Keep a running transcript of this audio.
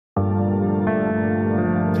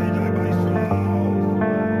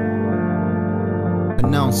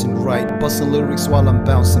pronouncing right, busting lyrics while I'm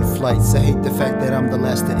bouncing flights. I hate the fact that I'm the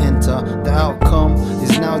last to enter. The outcome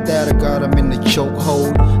is now that I got him in the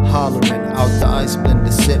chokehold, hollering out the ice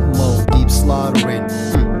blender set mode, deep slaughtering.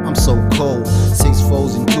 I'm so cold. 6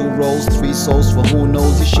 foes in 2 rows, 3 souls for who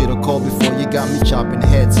knows. You should've called before you got me chopping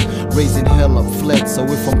heads, raising hell up fled. So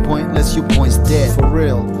if I'm pointless, you point's dead. For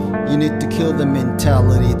real, you need to kill the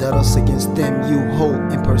mentality that us against them. You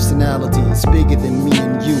hold impersonality, it's bigger than me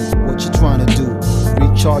and you. What you trying to do?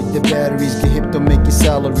 Recharge the batteries, get hip to make your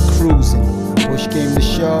salary cruising. Push came to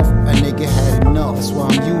shove, a nigga had enough. That's why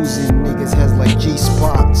I'm using niggas has like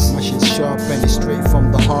G-spots. My shit's sharp and it's straight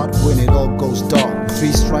from the heart when it all goes dark.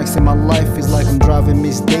 3 strikes in my life is like I'm driving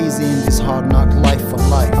Miss Daisy in this hard knock life for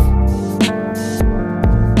life.